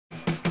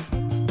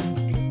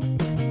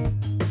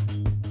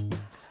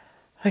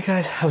Hi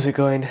guys, how's it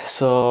going?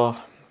 So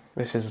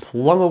this is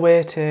long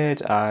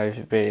awaited.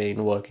 I've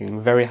been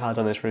working very hard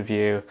on this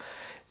review.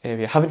 If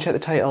you haven't checked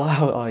the title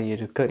out or you're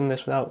just clicking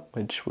this one out,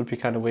 which would be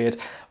kind of weird,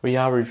 we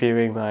are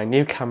reviewing my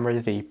new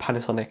camera, the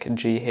Panasonic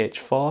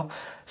GH4.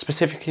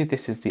 Specifically,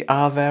 this is the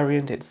R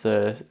variant. It's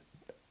the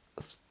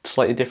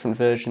slightly different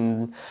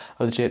version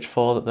of the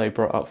GH4 that they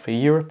brought out for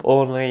Europe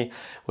only,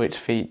 which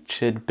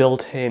featured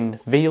built-in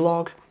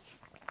vlog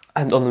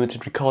and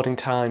unlimited recording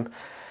time.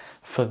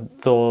 For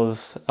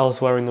those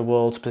elsewhere in the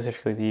world,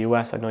 specifically the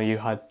US, I know you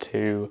had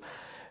to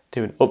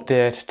do an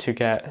update to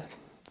get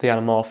the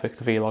anamorphic,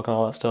 the vlog and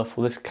all that stuff.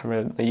 Well, this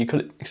camera, you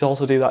could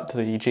also do that to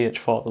the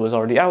GH4 that was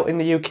already out in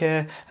the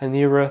UK and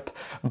Europe,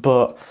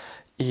 but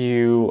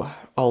you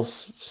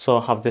also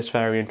have this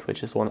variant,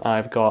 which is the one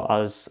I've got,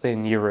 as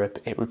in Europe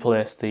it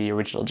replaced the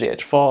original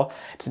GH4.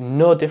 It's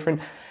no different,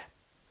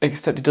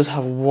 except it does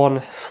have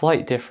one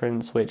slight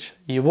difference, which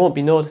you won't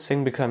be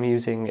noticing because I'm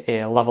using a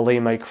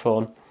lavalier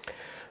microphone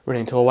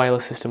running to a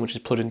wireless system which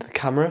is plugged into the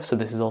camera. So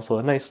this is also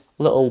a nice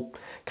little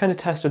kind of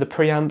test of the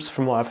preamps.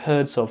 From what I've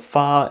heard so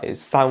far, it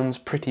sounds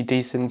pretty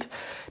decent,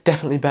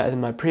 definitely better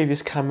than my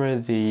previous camera,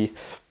 the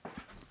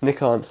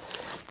Nikon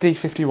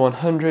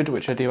D5100,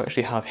 which I do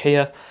actually have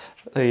here.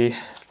 The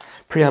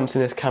preamps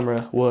in this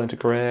camera weren't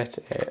great.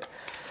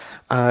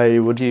 I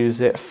would use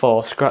it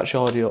for scratch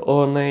audio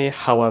only,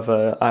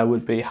 however I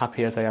would be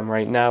happy as I am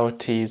right now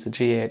to use the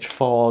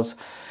GH4's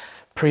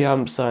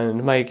preamps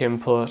and mic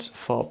input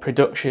for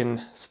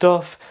production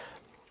stuff.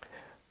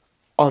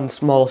 On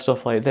small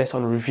stuff like this,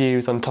 on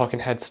reviews, on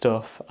talking head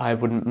stuff, I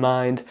wouldn't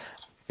mind.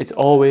 It's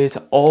always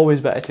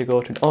better to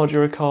go to an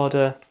audio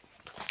recorder,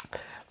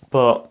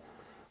 but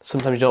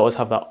sometimes you don't always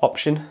have that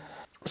option.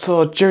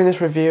 So during this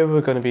review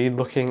we're going to be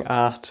looking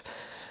at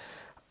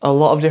a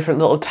lot of different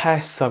little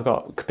tests. I've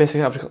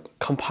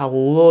compiled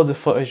loads of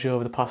footage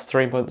over the past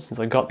 3 months since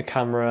I got the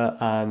camera,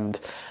 and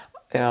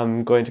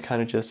I'm going to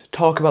kind of just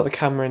talk about the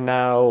camera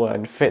now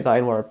and fit that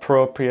in where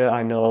appropriate.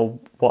 I know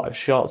what I've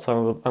shot,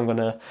 so I'm going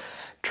to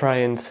try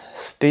and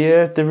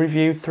steer the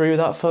review through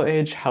that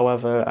footage.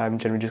 However, I'm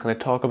generally just going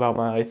to talk about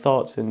my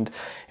thoughts and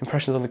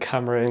impressions on the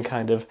camera and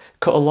kind of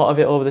cut a lot of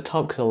it over the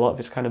top, because a lot of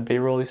it's kind of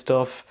B-rolly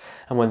stuff,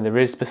 and when there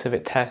is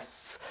specific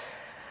tests,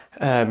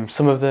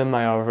 some of them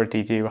I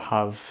already do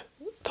have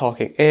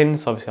talking in,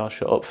 so obviously I'll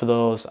shut up for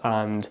those,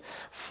 and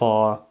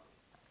for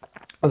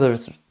other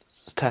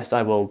tests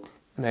I will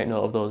make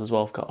note of those as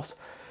well, of course.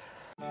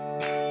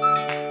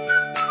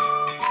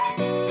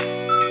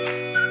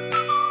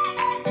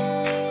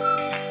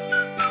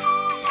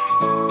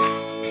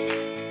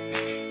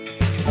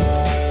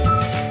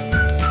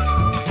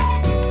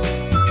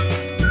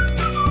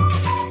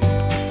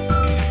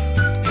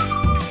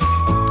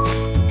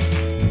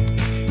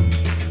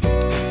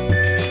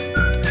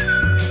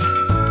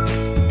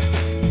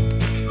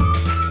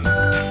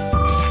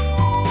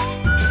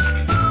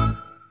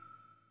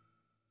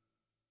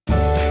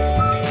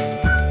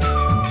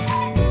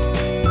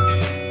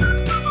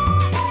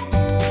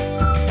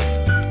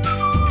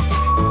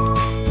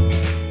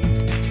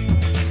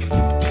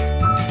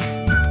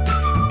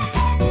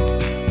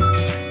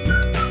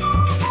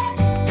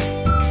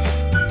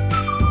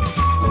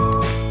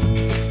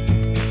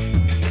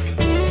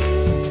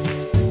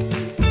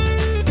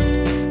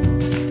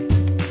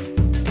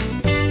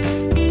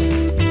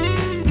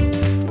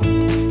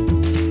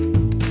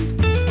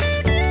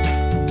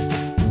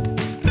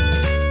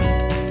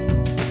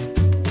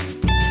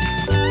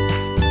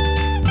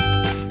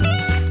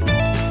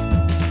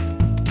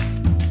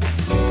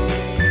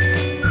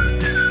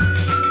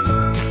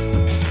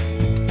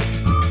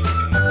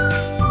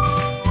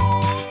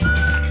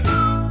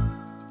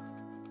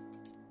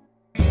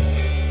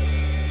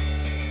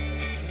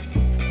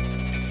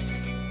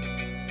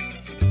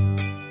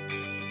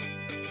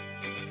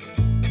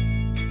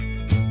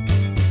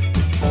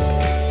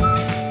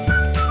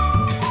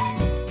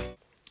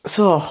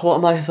 So, what are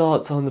my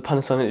thoughts on the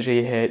Panasonic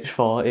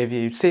GH4? If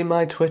you've seen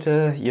my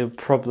Twitter, you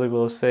probably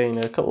will have seen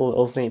a couple of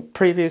little sneak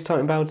previews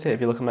talking about it.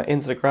 If you look at my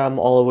Instagram,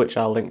 all of which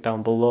I'll link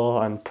down below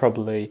and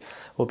probably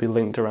will be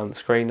linked around the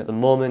screen at the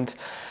moment,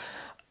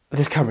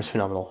 this camera's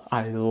phenomenal.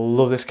 I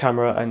love this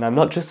camera, and I'm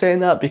not just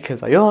saying that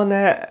because I own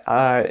it.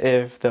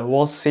 If there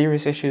was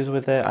serious issues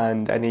with it,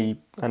 and I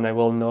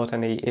will note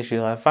any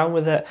issues I found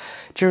with it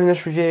during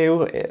this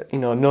review, you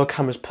know, no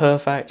camera's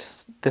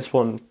perfect. This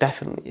one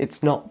definitely,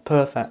 it's not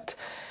perfect.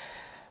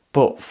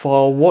 But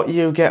for what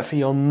you get for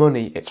your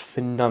money, it's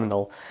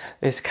phenomenal.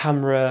 This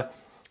camera,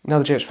 now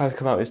the GH5 has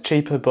come out, is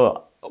cheaper,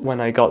 but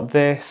when I got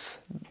this,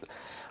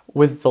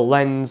 with the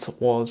lens,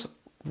 would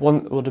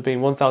have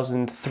been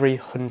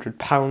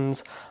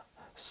 £1,300.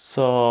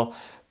 So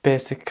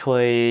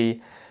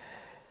basically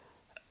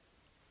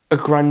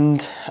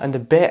 £1,000 and a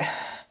bit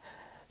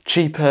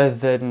cheaper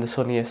than the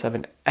Sony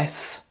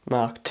A7S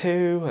Mark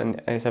II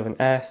and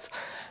A7S,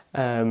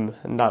 and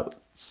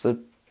that's a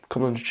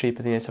couple hundred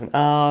cheaper than the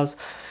A7Rs.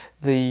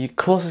 The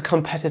closest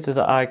competitor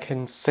that I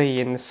can see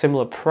in a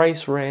similar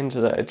price range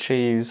that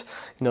achieves,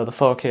 you know, the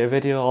 4K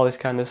video, all this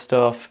kind of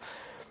stuff,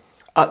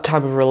 at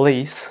time of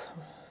release,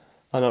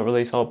 are not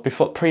released, or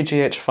before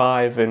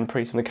pre-GH5 and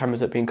pre some of the cameras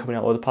that have been coming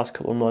out over the past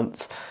couple of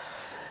months.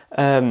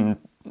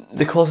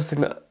 The closest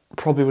thing that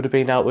probably would have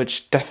been out,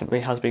 which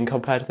definitely has been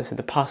compared to this in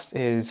the past,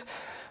 is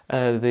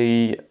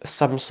the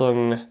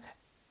Samsung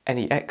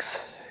NEX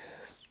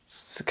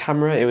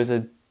camera. It was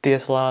a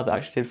DSLR that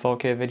actually did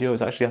 4K video. It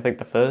was actually, I think,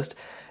 the first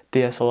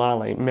DSLR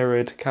like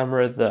mirrored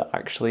camera that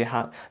actually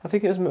had, I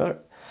think it was mirror.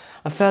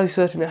 I'm fairly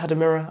certain it had a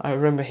mirror. I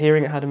remember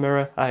hearing it had a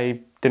mirror.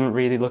 I didn't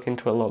really look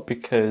into it a lot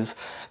because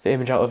the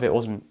image out of it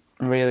wasn't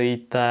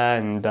really there,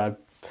 and I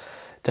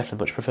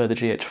definitely much prefer the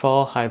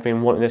GH4. I've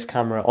been wanting this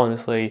camera,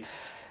 honestly,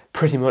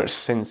 pretty much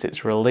since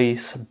its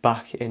release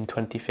back in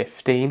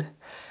 2015.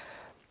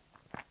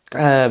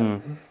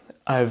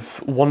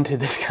 I've wanted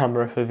this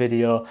camera for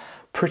video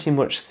pretty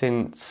much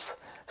since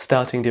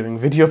starting doing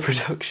video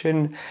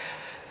production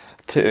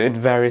in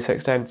various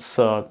extents.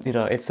 So, you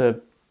know, it's a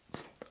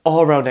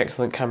all-round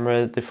excellent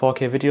camera. The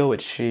 4K video,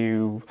 which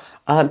you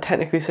aren't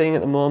technically seeing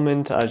at the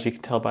moment, as you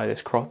can tell by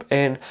this crop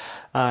in,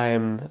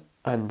 and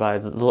by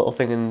the little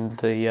thing in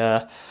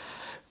the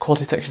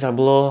quality section down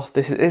below.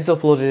 This is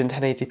uploaded in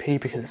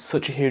 1080p because it's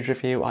such a huge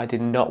review. I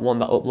did not want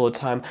that upload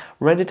time.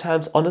 Render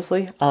times,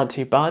 honestly, aren't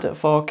too bad at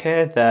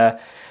 4K. They're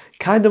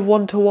kind of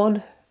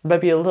 1-to-1,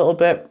 maybe a little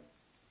bit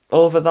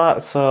over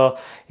that. So,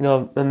 you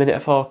know, a minute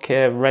of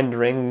 4K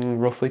rendering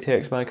roughly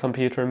takes my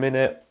computer a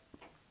minute,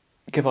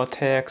 give or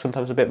take,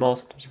 sometimes a bit more,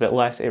 sometimes a bit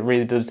less. It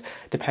really does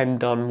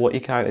depend on what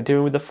you're kind of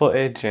doing with the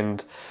footage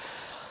and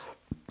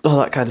all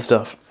that kind of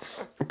stuff.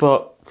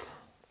 But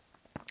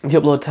the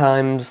upload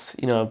times,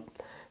 you know,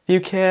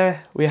 UK,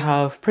 we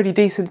have pretty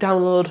decent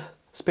download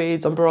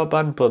speeds on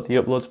broadband, but the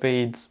upload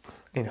speeds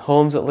in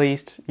homes at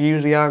least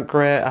usually aren't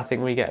great. I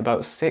think we get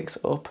about 6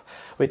 up,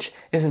 which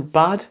isn't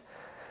bad.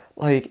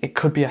 Like, it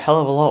could be a hell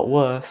of a lot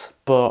worse,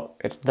 but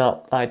it's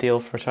not ideal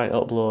for trying to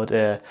upload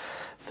a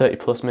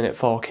 30+ minute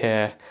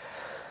 4K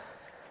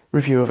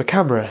review of a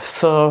camera.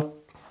 So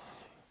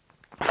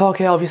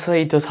 4K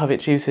obviously does have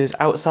its uses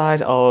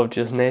outside of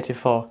just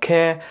native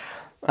 4K.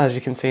 As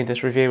you can see in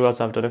this review, as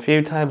I've done a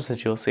few times,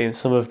 as you'll see in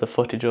some of the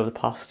footage over the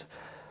past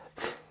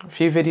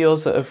few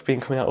videos that have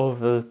been coming out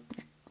over the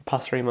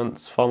past 3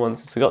 months, 4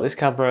 months since I got this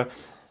camera,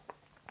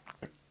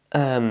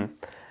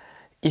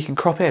 you can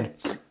crop in.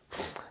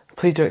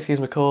 Please do excuse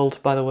my cold,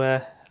 by the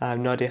way. I have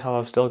no idea how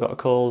I've still got a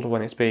cold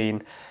when it's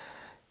been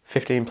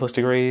 15+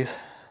 degrees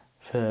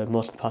for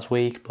most of the past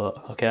week,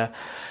 but okay.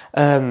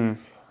 You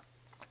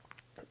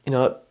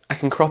know, I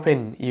can crop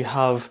in. You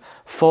have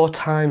 4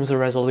 times the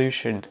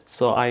resolution,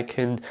 so I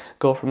can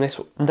go from this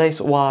nice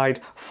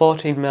wide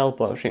 14mm,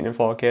 but I'm shooting in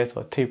 4K,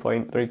 so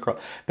 2.3 crop,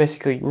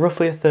 basically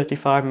roughly a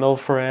 35mm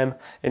frame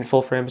in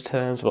full frames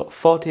terms, but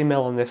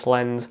 14mm on this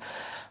lens,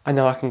 and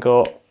now I can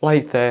go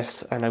like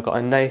this, and I've got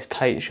a nice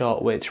tight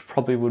shot, which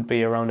probably would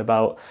be around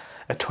about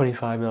a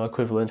 25mm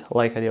equivalent,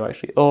 like I do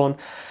actually own,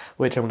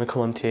 which I'm going to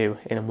come on to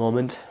in a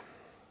moment.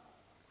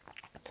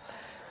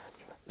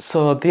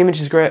 So the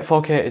image is great,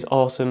 4K is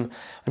awesome.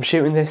 I'm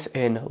shooting this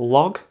in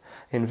Vlog.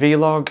 We're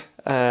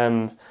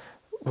going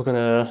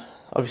to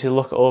obviously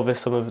look over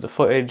some of the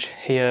footage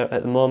here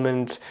at the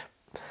moment.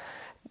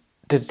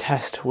 Did a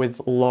test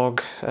with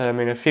log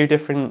in a few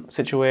different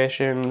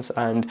situations,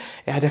 and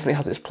it definitely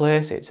has its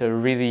place. It's a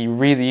really,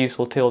 really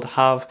useful tool to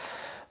have.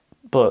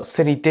 But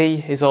Cine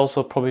D is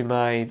also probably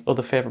my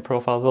other favourite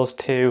profile. Those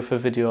two for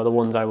video are the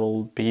ones I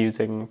will be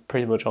using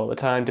pretty much all the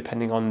time,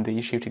 depending on the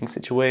shooting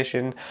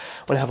situation.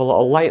 When I have a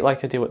lot of light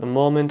like I do at the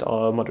moment,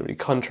 or a moderately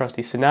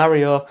contrasty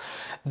scenario,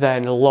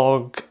 then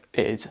log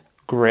is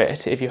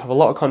great. If you have a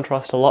lot of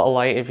contrast, a lot of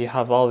light, if you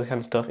have all this kind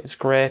of stuff, it's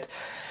great.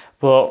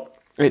 But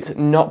it's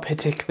not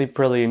particularly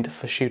brilliant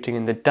for shooting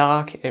in the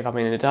dark. If I'm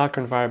in a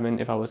darker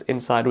environment, if I was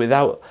inside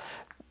without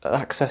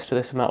access to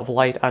this amount of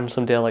light and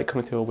some daylight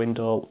coming through a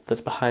window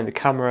that's behind the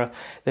camera,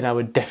 then I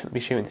would definitely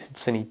be shooting this in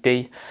Cine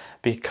D,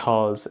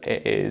 because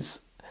it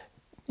is,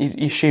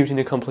 you shoot in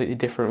a completely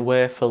different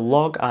way. For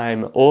log,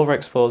 I'm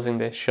overexposing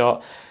this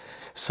shot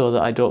so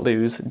that I don't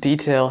lose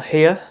detail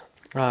here.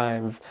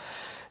 I'm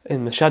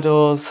in the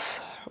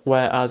shadows,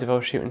 whereas if I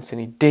was shooting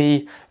Cine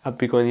D, I'd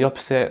be going the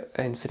opposite.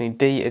 In Cine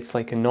D, it's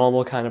like a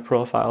normal kind of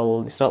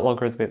profile. It's not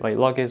logarithmic like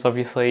log is,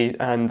 obviously,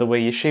 and the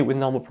way you shoot with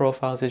normal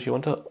profiles is you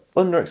want to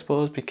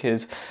underexpose,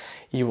 because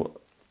you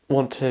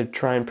want to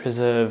try and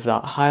preserve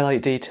that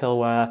highlight detail,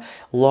 where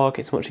log,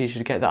 it's much easier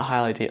to get that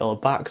highlight detail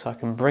back, so I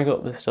can bring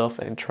up the stuff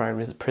and try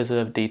and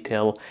preserve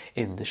detail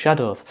in the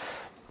shadows.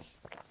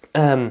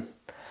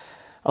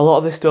 A lot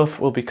of this stuff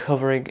we'll be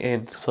covering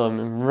in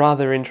some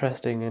rather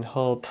interesting and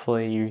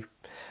hopefully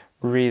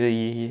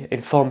really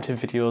informative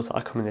videos that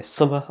are coming this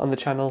summer on the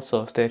channel,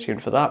 so stay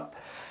tuned for that.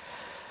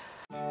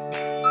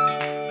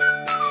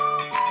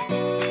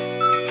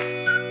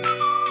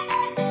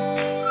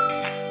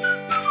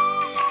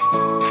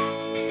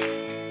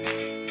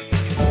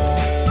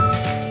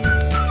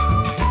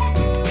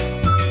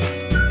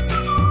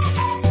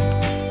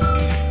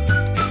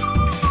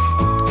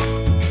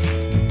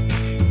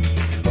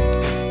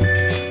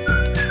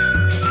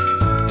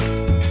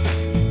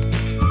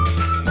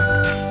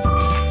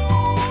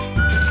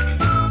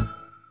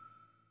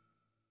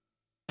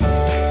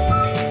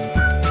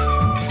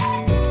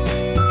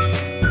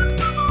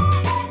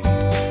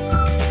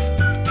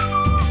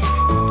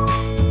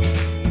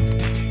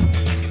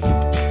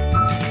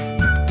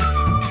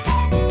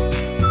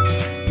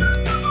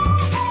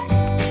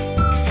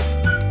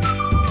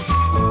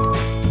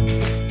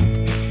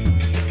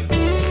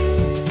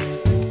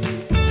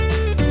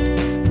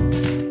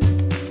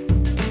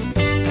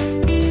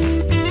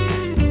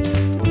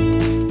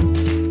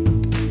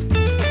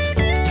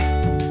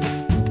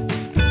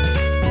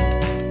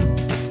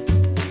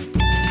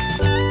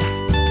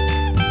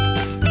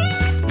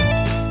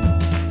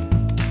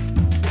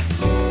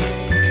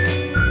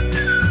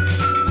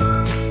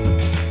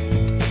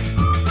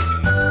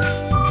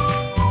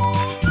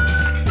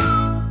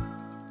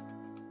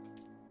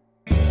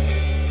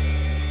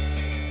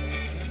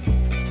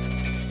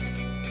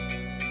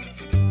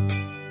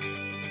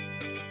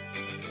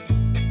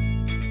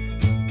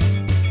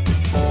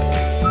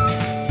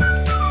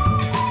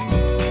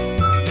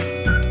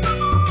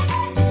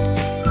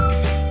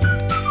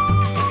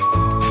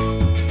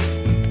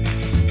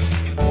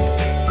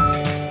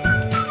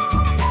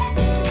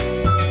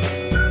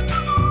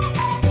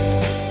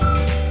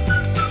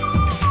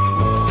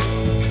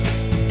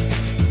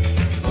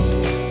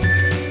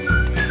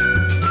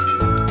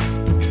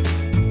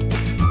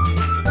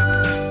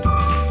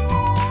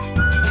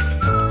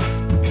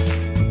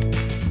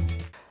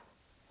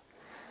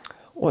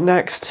 What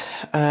next?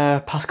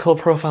 Past color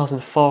profiles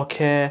in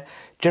 4K.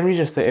 Generally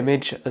just the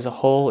image as a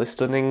whole is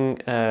stunning.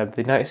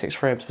 The 96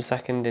 frames per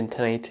second in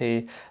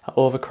 1080 at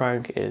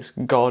overcrank is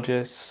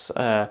gorgeous.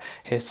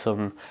 Here's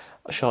some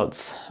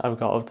shots I've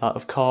got of that,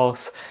 of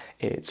course.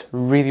 It's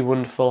really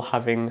wonderful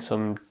having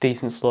some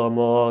decent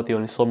slow-mo. The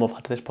only slow-mo I've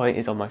had to this point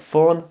is on my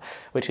phone,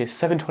 which is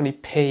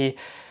 720p,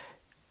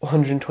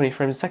 120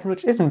 frames a second,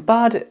 which isn't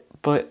bad,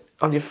 but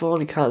on your phone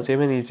you can't zoom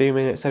in. You zoom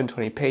in at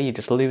 720p, you're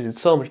just losing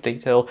so much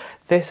detail.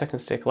 This I can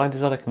stick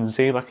lenses on, I can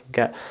zoom, I can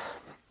get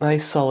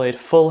nice solid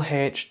full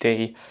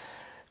HD,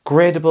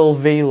 gradable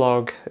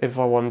vlog if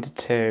I wanted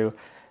to,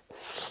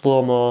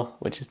 slow-mo,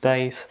 which is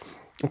nice.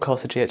 Of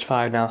course the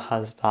GH5 now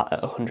has that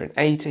at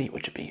 180,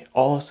 which would be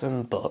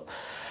awesome, but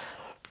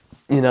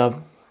you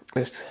know,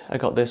 I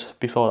got this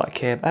before that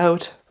came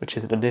out, which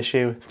isn't an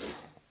issue.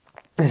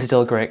 This is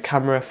still a great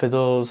camera for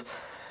those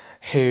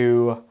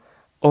who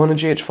own a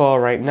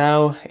GH4 right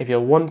now. If you're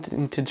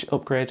wanting to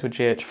upgrade to a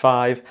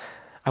GH5,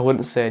 I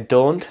wouldn't say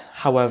don't.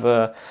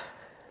 However,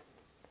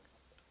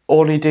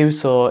 only do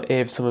so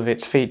if some of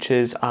its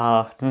features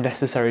are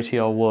necessary to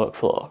your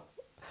workflow.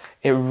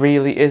 It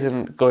really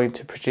isn't going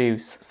to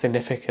produce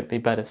significantly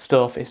better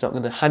stuff. It's not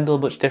going to handle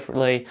much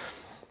differently.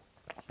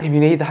 If you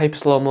need the hyper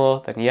slow-mo,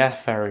 then yeah,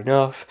 fair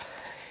enough.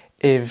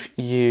 If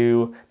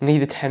you need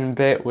the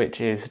 10-bit, which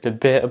is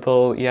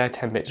debatable, yeah,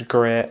 10-bit is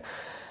great.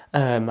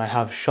 I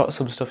have shot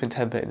some stuff in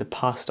 10-bit in the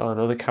past on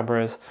other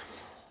cameras.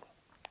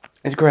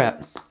 It's great.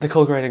 The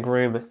colour grading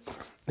room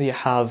that you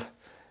have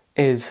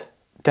is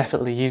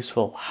definitely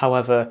useful.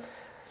 However,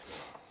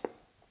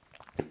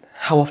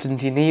 how often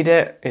do you need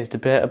it is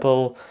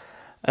debatable.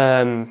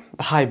 The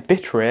high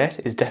bit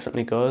rate is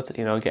definitely good,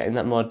 you know, getting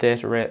that more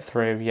data rate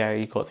through. Yeah,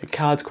 you go through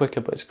cards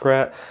quicker, but it's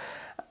great.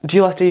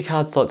 Dual SD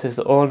card slots is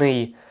the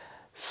only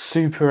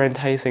super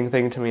enticing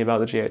thing to me about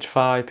the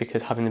GH5,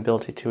 because having the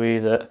ability to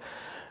either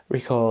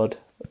record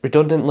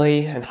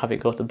redundantly and have it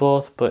go to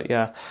both. But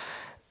yeah,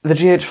 the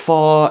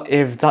GH4,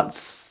 if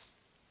that's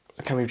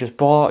a camera you've just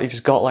bought, you've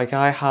just got like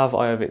I have,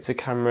 or if it's a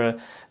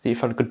camera that you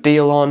found a good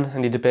deal on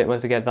and you debate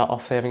whether to get that or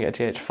save and get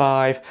a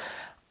GH5,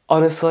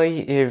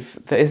 honestly, if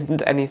there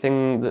isn't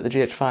anything that the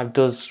GH5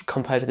 does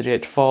compared to the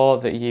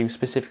GH4 that you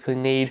specifically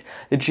need,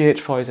 the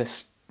GH4 is a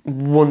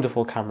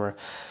wonderful camera.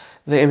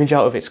 The image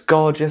out of it's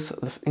gorgeous,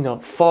 you know,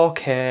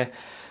 4K,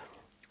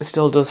 it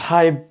still does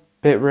high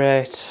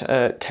bitrate,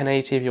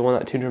 1080 if you want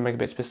that 200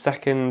 megabits per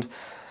second.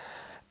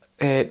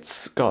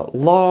 It's got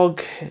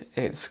log,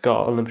 it's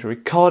got unlimited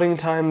recording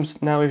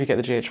times now if you get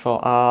the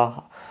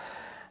GH4R,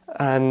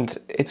 and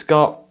it's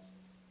got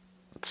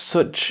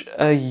such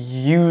a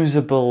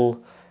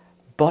usable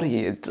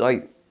body. It's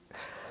like,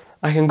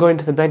 I can go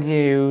into the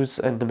menus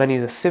and the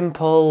menus are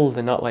simple,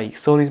 they're not like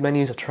Sony's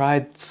menus. I've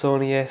tried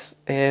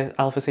Sony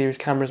Alpha series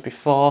cameras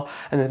before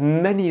and the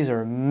menus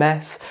are a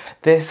mess.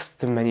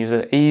 The menus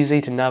are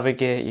easy to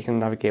navigate, you can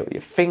navigate with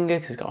your finger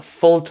because it's got a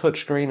full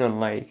touchscreen,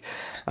 unlike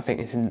I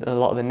think it's in a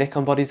lot of the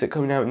Nikon bodies that are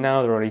coming out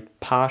now, they're only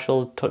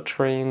partial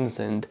touchscreens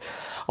and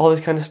all this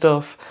kind of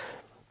stuff.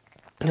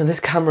 You know, this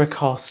camera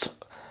costs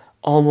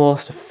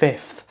almost a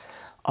fifth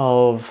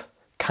of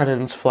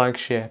Canon's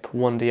flagship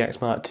 1DX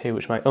Mark II,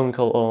 which my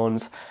uncle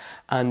owns,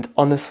 and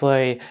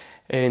honestly,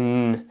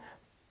 in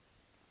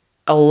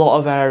a lot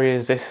of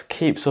areas, this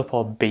keeps up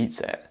or beats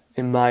it.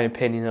 In my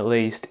opinion, at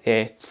least,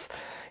 it's,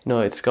 you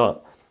know, it's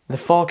got the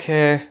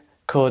 4K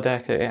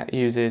codec that it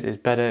uses is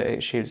better.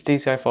 It shoots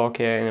DCI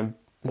 4K, and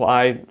what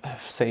I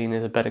have seen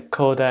is a better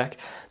codec.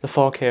 The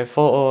 4K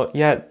photo,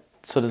 yeah,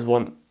 so does the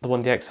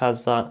 1DX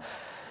has that.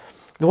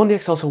 The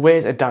 1DX also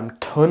weighs a damn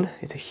ton.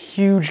 It's a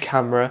huge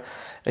camera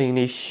that you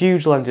need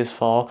huge lenses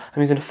for.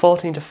 I'm using a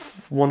 14 to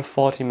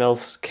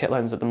 140mm kit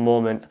lens at the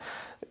moment.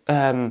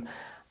 And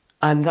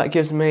that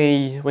gives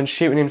me, when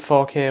shooting in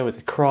 4K with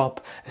the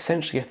crop,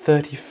 essentially a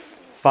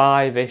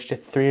 35-ish to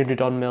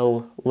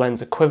 300mm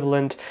lens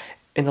equivalent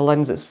in a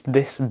lens that's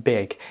this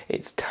big.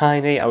 It's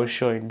tiny. I was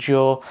showing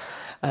Joe,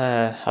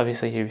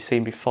 obviously you've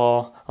seen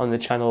before on the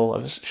channel,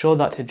 I showed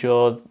that to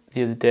Joe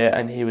the other day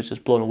and he was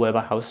just blown away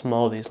by how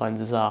small these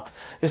lenses are.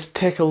 Just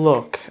take a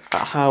look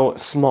at how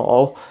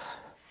small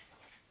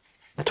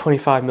the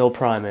 25mm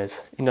prime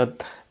is. You know,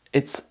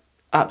 it's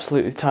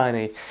absolutely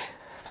tiny,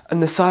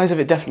 and the size of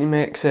it definitely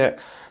makes it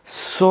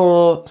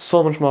so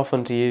much more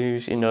fun to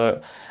use. You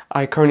know,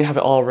 I currently have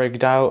it all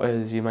rigged out,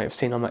 as you might have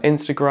seen on my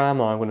Instagram,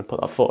 or I'm going to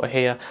put that photo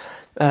here.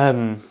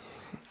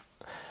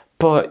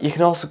 But you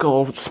can also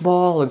go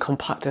small and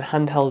compact and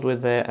handheld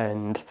with it,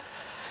 and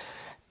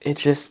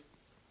it's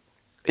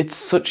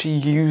such a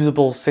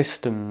usable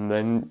system.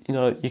 And you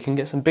know, you can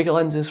get some bigger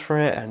lenses for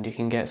it, and you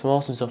can get some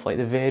awesome stuff like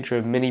the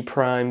Vedra mini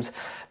primes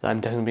that I'm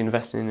definitely be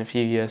investing in a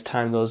few years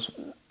time. Those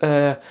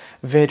Vedra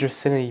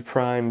Cine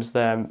primes,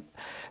 they're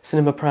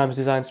cinema primes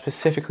designed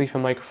specifically for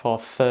Micro Four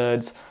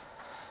Thirds,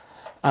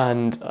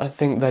 and I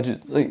think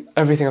that like,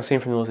 everything I've seen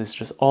from those is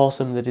just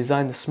awesome. They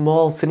design the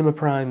small cinema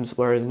primes,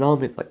 whereas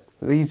normally like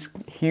these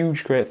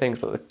huge great things,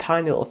 but the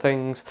tiny little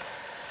things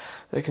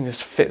They can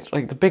just fit,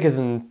 like, they're bigger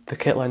than the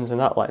kit lens and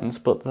that lens,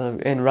 but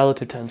in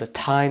relative terms are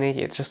tiny.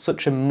 It's just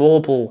such a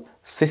mobile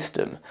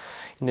system.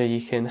 You know,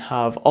 you can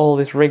have all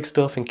this rig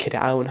stuff and kit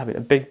it out and have it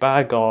in a big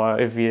bag, or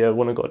if you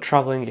want to go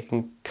travelling, you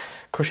can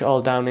crush it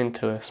all down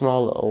into a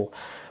small little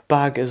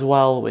bag as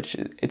well, which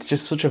it's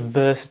just such a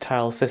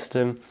versatile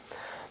system.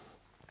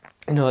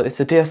 You know, it's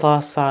a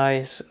DSLR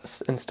size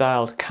and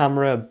styled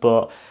camera,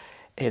 but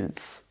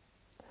it's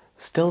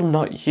still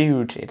not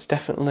huge. It's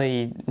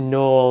definitely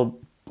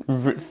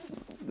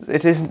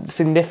it isn't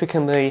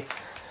significantly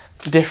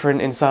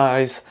different in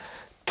size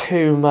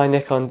to my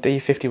Nikon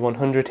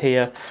D50-100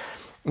 here.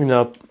 You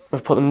know,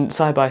 I've put them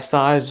side by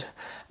side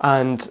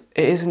and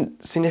it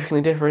isn't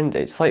significantly different.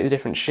 It's slightly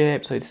different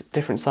shape, so it's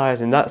different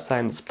size in that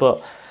sense,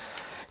 but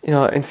you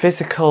know, in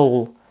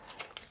physical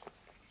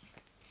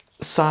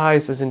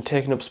size, as in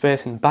taking up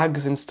space in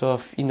bags and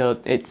stuff, you know,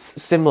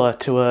 it's similar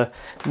to a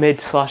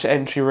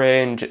mid/entry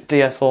range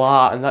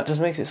DSLR, and that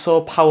just makes it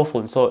so powerful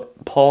and so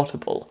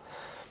portable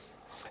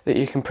that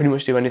you can pretty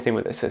much do anything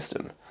with this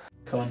system.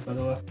 Come on, by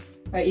the way.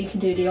 Right, you can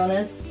do the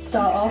honours.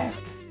 Start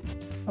off.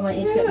 I want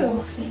you to get the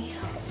coffee.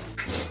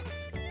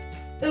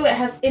 Ooh, it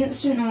has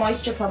instant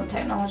moisture pump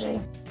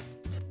technology.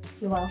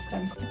 You're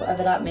welcome.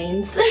 Whatever that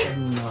means.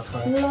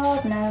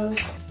 Lord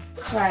knows.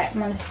 Right, I'm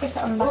gonna stick it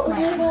on the back What was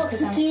I about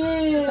to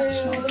do?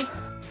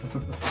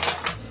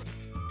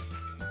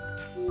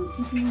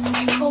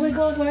 Oh my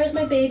god, where is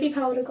my baby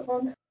powder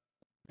gone?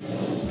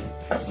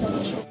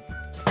 Essential.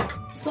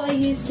 That's what I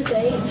used to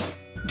bake.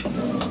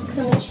 Because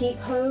I'm a cheap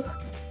hoe.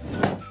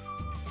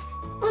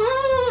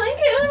 Oh, I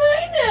can't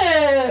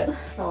find it!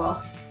 Oh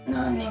well. No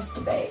one needs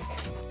to bake.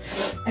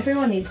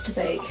 Everyone needs to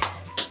bake.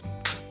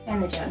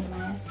 And the joint in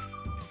my eyes.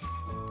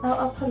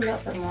 I'll put it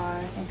up a bit more,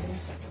 I think, in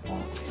this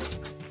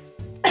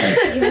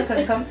spot. You look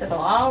uncomfortable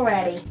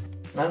already.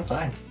 I'm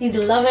fine. He's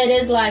loving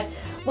his life.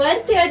 Where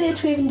did the idea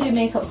to even do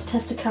makeup to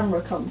test a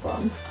camera come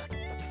from?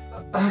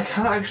 I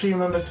can't actually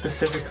remember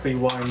specifically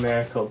why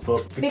makeup,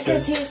 but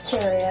Because he's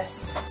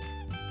curious.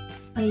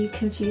 Are you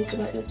confused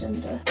about your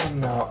gender? I'm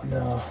not,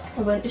 no.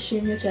 I won't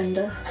assume your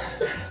gender.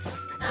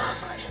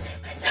 I just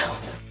hit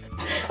myself.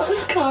 That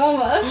was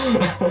karma.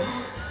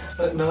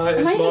 No, it's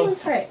Am I more... in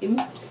frame?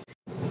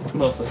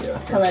 Mostly, yeah.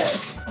 Hello.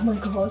 Oh my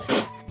god.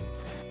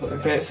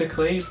 But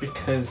basically,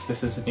 because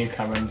this is a new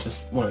camera, I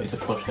just wanted to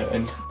push it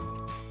and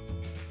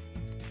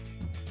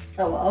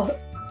Oh well.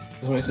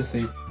 just wanted to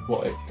see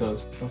what it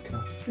does. Okay.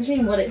 What do you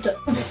mean what it does?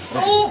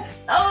 Oh!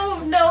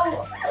 Oh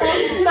no!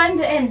 Oh, just blend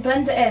it in,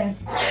 blend it in.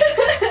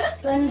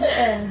 Blend it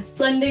in.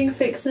 Blending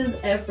fixes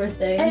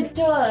everything. It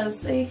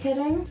does. Are you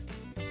kidding?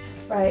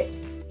 Right.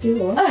 Do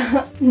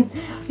what?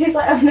 He's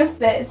like, I'm gonna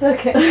fit, it's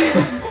okay. He's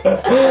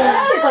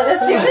like,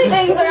 there's too many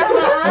things around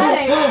my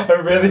eye. I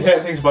really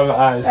hate things by my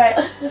eyes.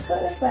 Right, just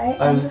look this way.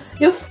 And just...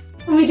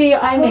 Can we do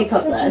your eye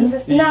makeup then?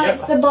 Jesus. No, Yep.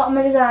 it's the bottom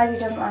of his eyes he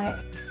doesn't like.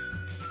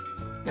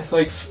 It's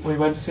like we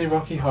went to see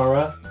Rocky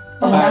Horror.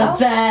 Oh, the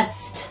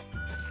best!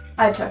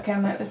 I took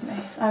him, it was me.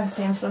 I was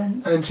the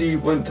influence. And she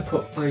went to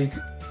put like,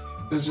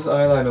 it was just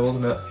eyeliner,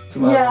 wasn't it?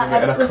 Yeah,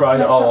 and it I was cried it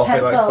meant to all put off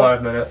in like pencil.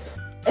 5 minutes.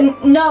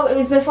 And no, it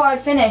was before I'd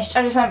finished.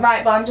 I just went,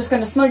 right, well I'm just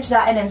going to smudge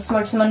that in and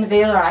smudge some under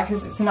the other eye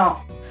because it's not...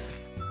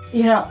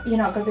 You're not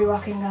going to be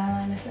rocking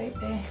eyeliner,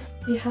 sweetie.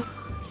 Yeah.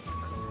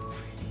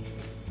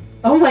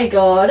 Oh my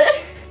god.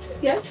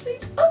 He actually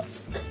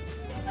does.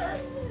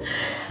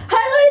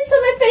 Highlights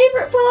are my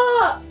favourite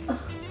part!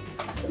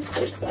 I'm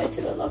so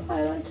excited, I love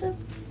highlighter.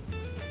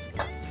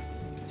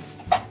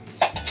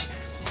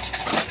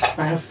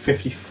 I have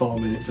 54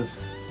 minutes of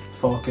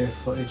 4K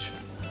footage.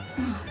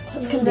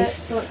 That's Your gonna be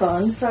lips look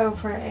fun. so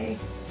pretty.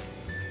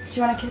 Do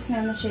you want to kiss me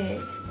on the cheek?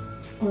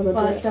 Oh,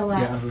 While it's still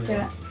wet? Yeah, I really do do.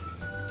 it.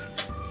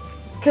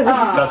 Cause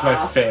That's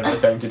my favourite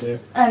thing to do.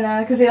 I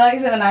know, because he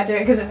likes it when I do it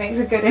because it makes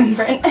a good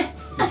imprint.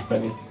 It's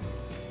funny.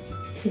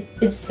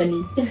 It's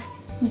funny.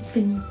 It's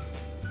been...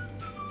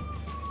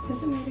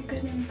 Has it made a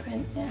good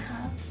imprint? It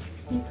has.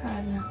 Are you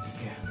proud now?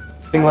 Yeah.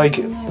 I think like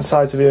the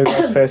sides of your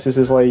guys' faces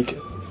is like...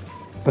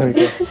 There we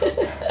go.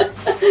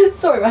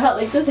 Sorry, my hat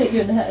like does hit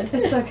you in the head.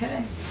 It's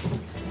okay.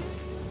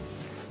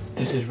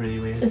 This is really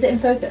weird. Is it in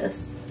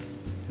focus?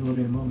 It will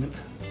be in a moment.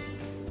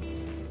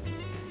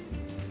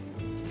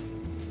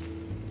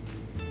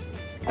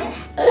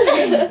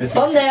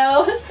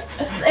 Thumbnail!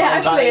 It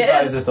actually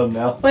That is. is a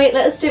thumbnail. Wait,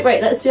 let's do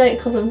like a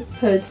couple of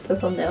pose for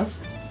thumbnail.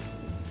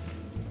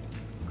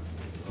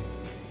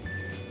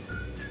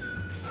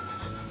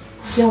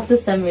 You have to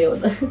send me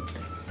one.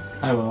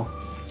 I will.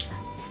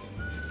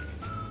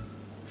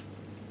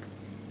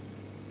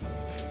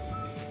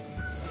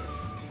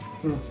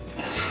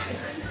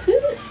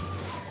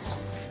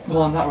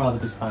 Well, on that rather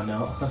bizarre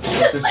note,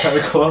 that's just trying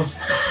to close.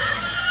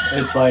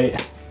 It's like...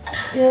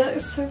 Yeah, it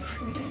looks so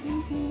pretty.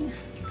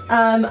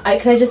 Can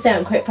I just say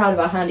I'm quite proud of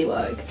our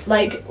handiwork.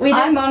 Like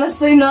I'm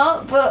honestly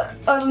not, but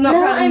I'm not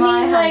No, proud of I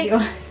my mean, like-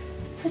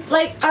 handiwork.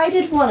 like I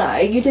did one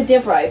eye, you did the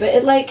other eye, but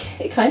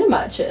it kind of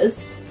matches.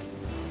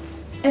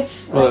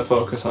 If Will it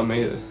focus on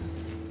me?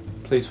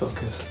 Please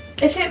focus.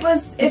 it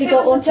was Have if you it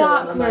got was a auto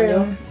on dark the manual?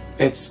 room.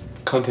 It's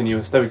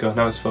continuous. There we go.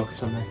 Now it's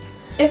focused on me.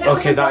 If it was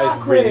Okay, a that is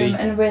dark really- room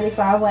and really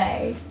far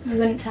away, you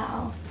wouldn't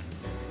tell.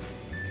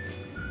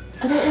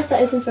 I don't know if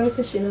that is in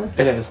focus, you know.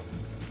 It is.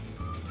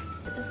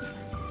 It doesn't.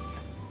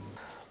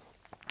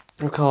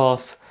 Of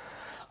course,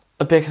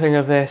 a big thing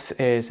of this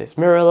is it's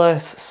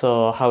mirrorless,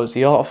 so how's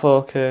the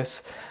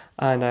autofocus?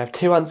 And I have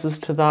two answers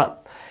to that.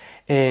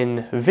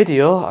 In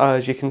video,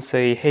 as you can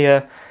see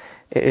here,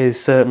 it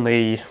is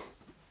certainly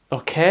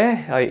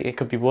okay. It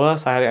could be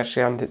worse. I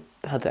actually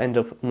had to end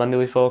up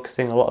manually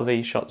focusing a lot of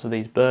these shots of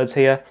these birds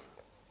here.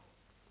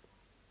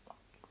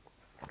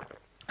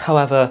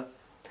 However,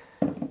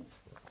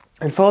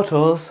 in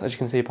photos, as you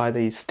can see by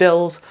these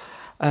stills,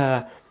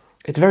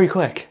 it's very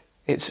quick.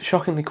 It's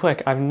shockingly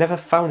quick. I've never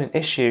found an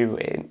issue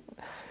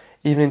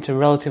even into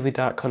relatively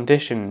dark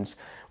conditions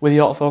with the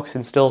autofocus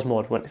in stills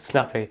mode when it's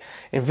snappy.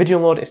 In video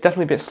mode, it's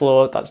definitely a bit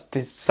slow. That's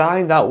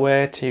designed that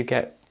way to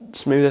get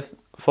smoother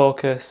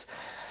focus,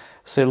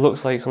 so it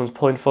looks like someone's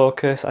pulling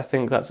focus. I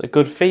think that's a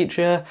good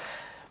feature.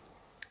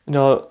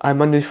 No, I'm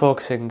manually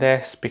focusing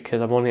this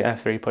because I'm only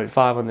at f3.5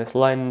 on this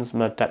lens.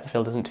 My depth of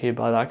field isn't too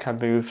bad. I can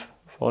move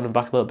forward and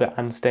back a little bit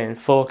and stay in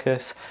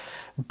focus,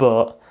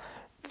 but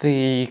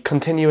the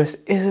continuous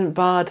isn't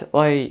bad.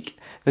 Like,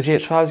 the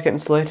GH4 is getting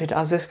slated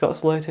as this got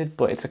slated,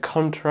 but it's a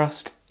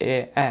contrast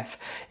AF.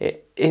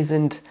 It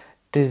isn't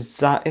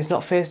it's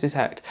not phase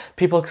detect.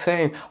 People are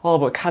saying, oh,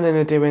 but Canon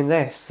are doing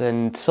this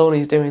and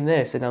Sony's doing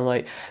this, and I'm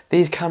like,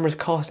 these cameras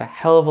cost a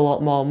hell of a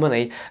lot more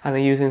money and are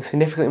using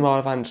significantly more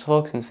advanced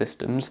focusing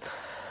systems,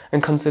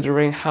 and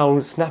considering how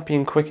snappy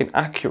and quick and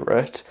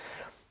accurate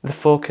the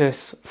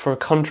focus for a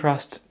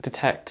contrast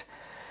detect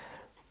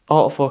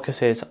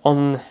autofocus is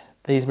on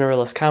these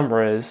mirrorless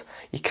cameras,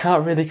 you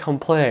can't really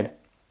complain.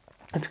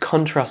 It's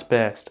contrast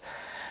based.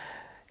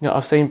 You know,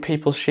 I've seen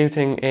people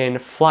shooting in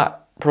flat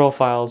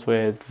profiles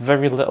with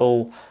very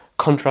little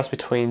contrast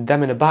between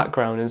them and a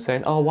background and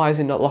saying, oh, why is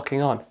it not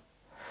locking on?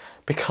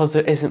 Because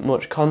there isn't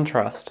much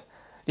contrast.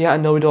 Yeah, I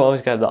know we don't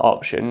always get that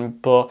option,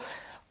 but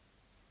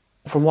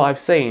from what I've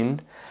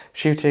seen,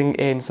 shooting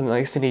in something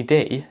like Cine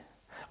D,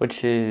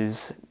 which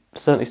is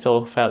certainly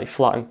still fairly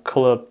flat and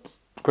colour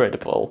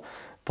gradable,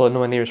 but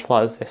nowhere near as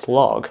flat as this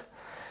log,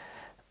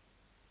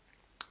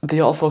 the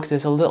autofocus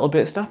is a little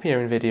bit snappier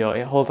in video.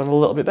 It holds on a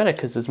little bit better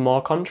because there's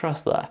more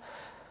contrast there.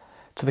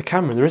 To the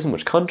camera, there isn't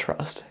much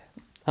contrast.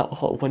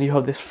 When you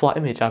have this flat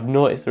image, I've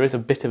noticed there is a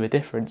bit of a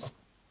difference.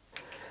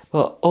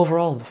 But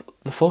overall,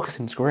 the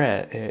focusing's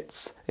great.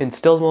 It's in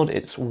stills mode,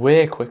 it's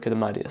way quicker than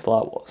my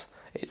DSLR was.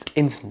 It's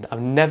instant. I've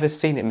never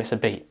seen it miss a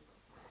beat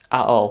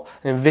at all.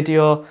 And in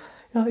video, you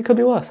know, it could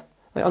be worse.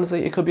 Like,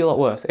 honestly, it could be a lot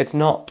worse. It's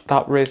not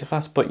that razor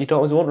fast, but you don't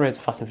always want razor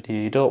fast in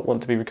video. You don't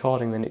want to be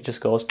recording, then it just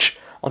goes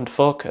onto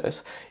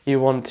focus. You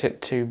want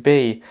it to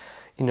be,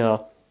 you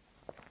know,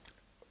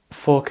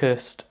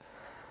 focused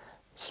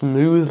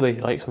smoothly,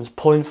 like someone's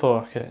pulling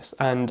focus.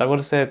 And I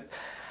want to say,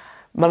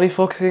 manually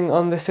focusing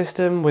on this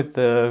system with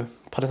the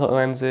Panasonic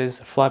lenses,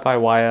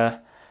 fly-by-wire,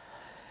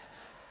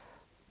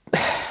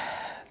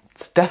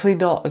 it's definitely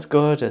not as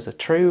good as a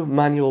true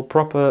manual,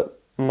 proper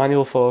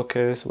manual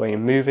focus where you're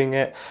moving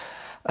it.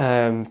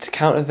 To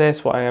counter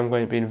this, what I am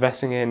going to be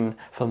investing in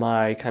for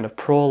my kind of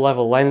pro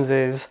level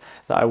lenses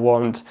that I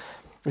want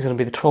is going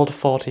to be the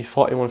 12-40,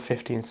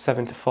 41-50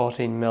 and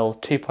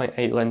 7-14mm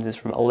 2.8 lenses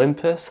from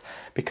Olympus,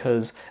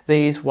 because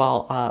these,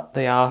 while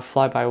they are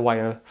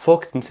fly-by-wire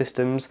focusing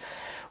systems,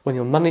 when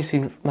you're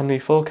manually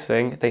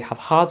focusing, they have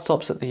hard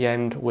stops at the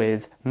end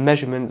with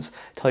measurements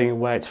telling you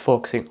where it's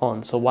focusing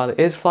on. So while it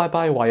is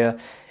fly-by-wire,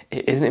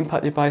 it isn't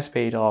impacted by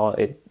speed,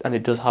 and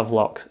it does have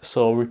locks.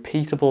 So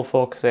repeatable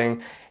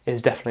focusing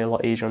is definitely a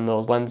lot easier on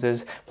those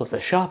lenses. Plus they're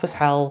sharp as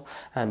hell,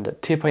 and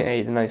at 2.8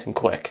 they're nice and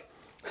quick.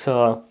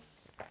 So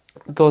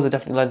those are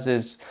definitely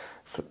lenses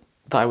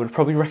that I would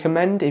probably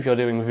recommend if you're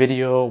doing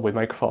video with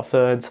Micro Four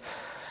Thirds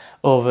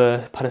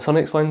over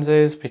Panasonic's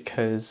lenses,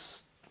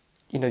 because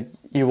you know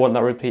you want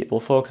that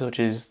repeatable focus, which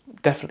is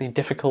definitely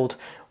difficult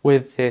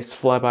with this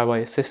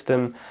fly-by-wire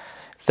system.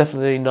 It's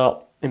definitely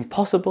not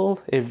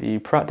impossible if you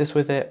practice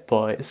with it,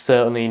 but it's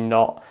certainly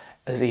not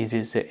as easy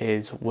as it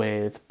is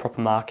with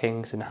proper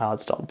markings and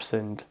hard stops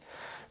and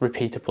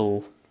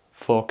repeatable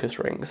focus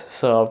rings.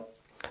 So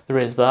there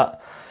is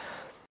that.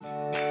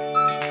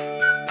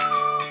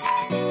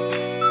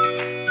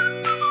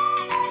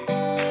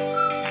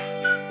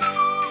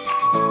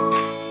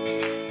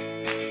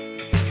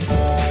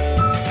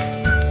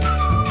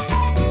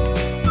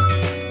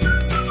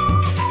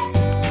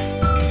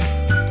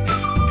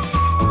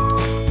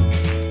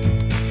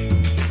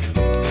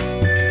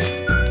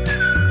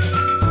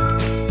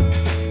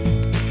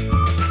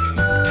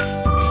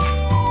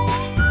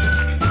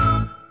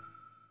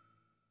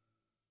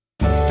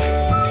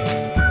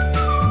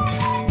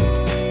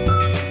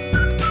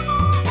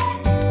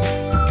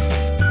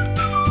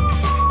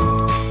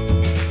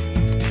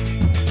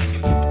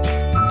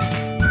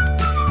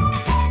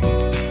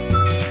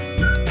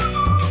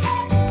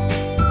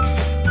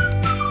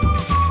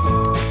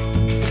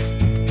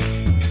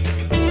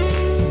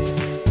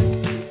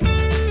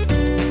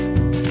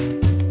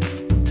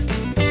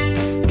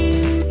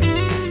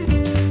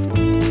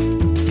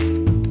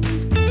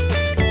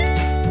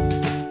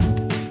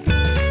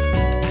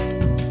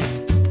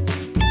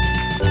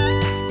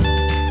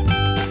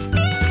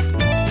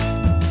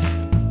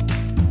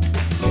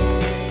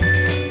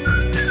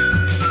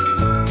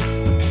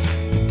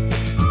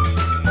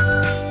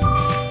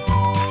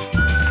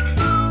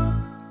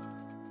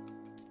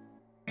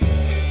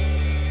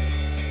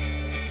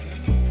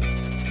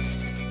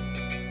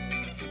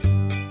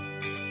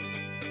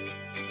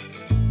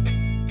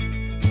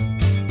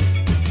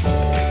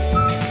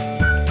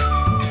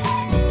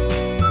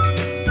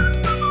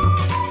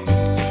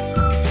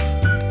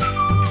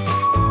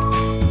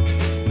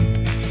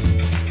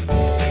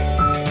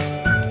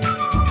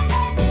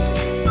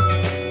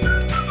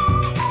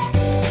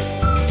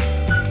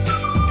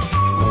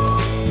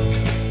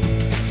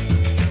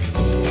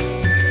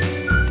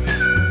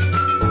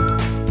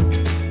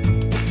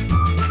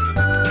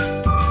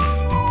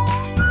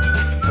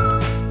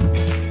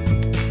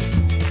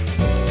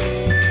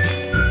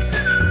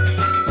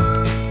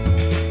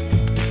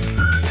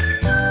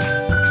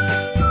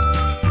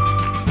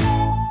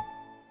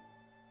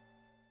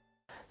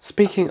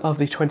 speaking of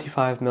the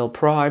 25mm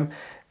prime,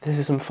 this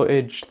is some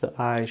footage that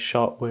I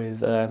shot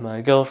with my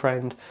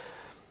girlfriend.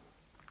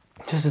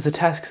 Just as a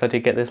test, because I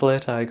did get this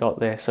later. I got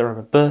this around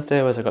my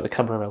birthday, whereas I got the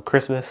camera around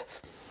Christmas.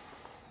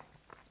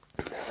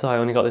 So I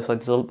only got this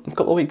lens a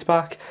couple of weeks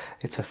back.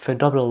 It's a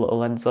phenomenal little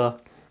lens though.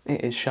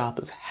 It is sharp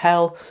as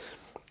hell.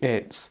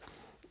 It's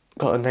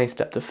got a nice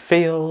depth of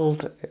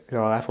field. You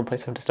know,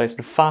 f1.7 is nice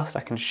and fast.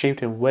 I can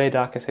shoot in way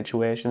darker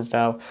situations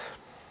now.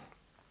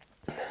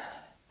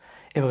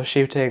 If I was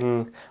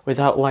shooting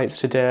without lights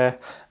today,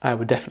 I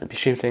would definitely be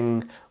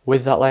shooting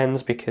with that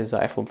lens, because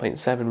that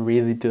f1.7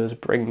 really does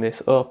bring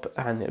this up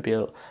and it'd be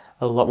a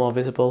lot more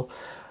visible.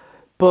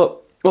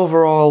 But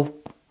overall,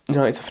 you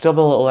know, it's a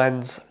phenomenal little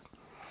lens.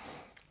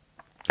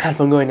 And if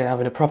I'm going and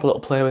having a proper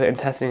little play with it and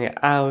testing it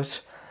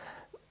out,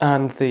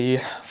 and the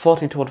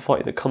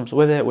 14-140 that comes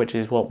with it, which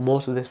is what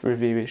most of this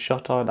review is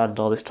shot on, and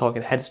all this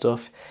talking head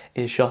stuff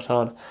is shot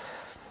on,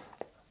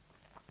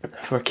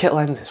 for a kit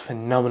lens, it's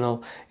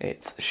phenomenal.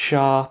 It's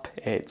sharp,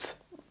 it's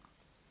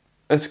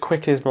as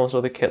quick as most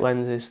other kit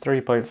lenses,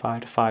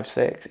 3.5 to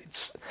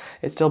 5.6.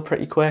 It's still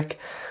pretty quick.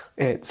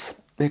 It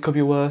could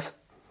be worse.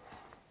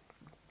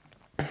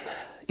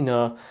 You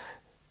know,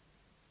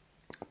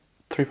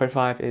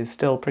 3.5 is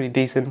still pretty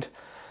decent.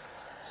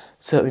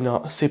 Certainly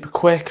not super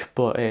quick,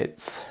 but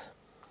it's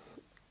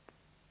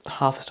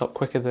half a stop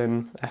quicker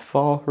than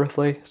f4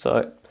 roughly.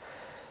 So,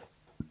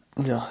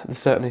 you know, there's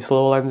certainly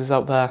slower lenses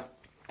out there.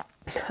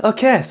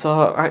 Okay,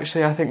 so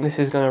actually I think this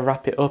is going to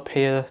wrap it up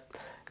here.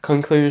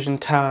 Conclusion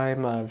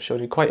time. I've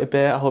showed you quite a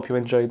bit. I hope you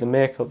enjoyed the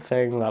makeup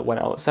thing that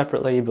went out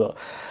separately, but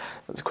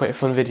it was quite a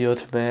fun video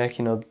to make.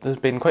 You know, there's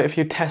been quite a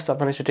few tests I've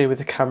managed to do with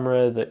the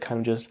camera that kind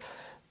of just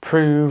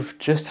prove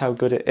just how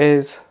good it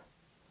is.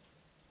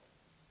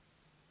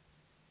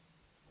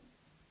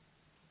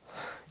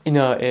 You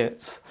know,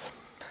 it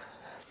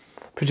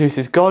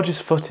produces gorgeous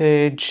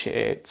footage,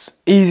 it's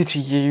easy to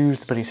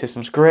use, the menu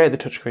system's great, the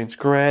touchscreen's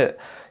great, you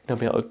know,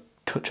 be able to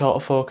touch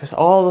autofocus,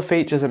 all the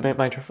features that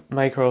make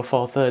Micro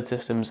Four Thirds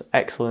systems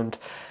excellent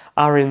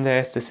are in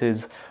this. This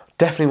is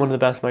definitely one of the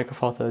best Micro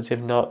Four Thirds, if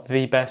not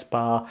the best,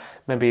 bar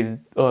maybe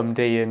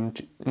OMD and,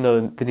 you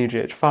know, the new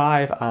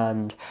GH5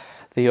 and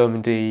the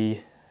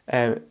OMD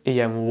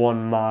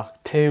EM1 Mark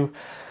II.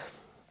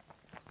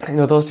 You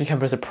know, those two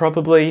cameras are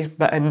probably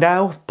better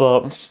now,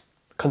 but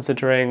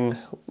considering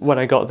when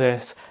I got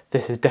this,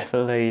 this is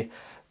definitely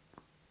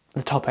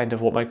the top end of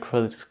what Micro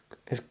Four Thirds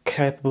is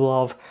capable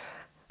of,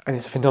 and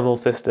it's a phenomenal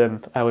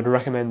system. I would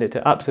recommend it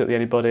to absolutely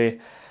anybody.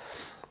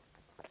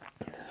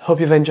 Hope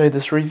you've enjoyed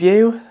this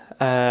review.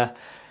 I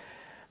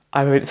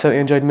certainly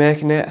enjoyed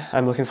making it.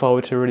 I'm looking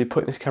forward to really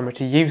putting this camera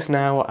to use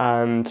now,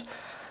 and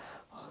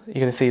you're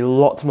going to see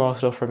lots more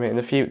stuff from it in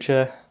the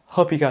future.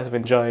 Hope you guys have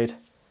enjoyed.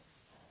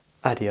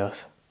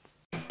 Adios.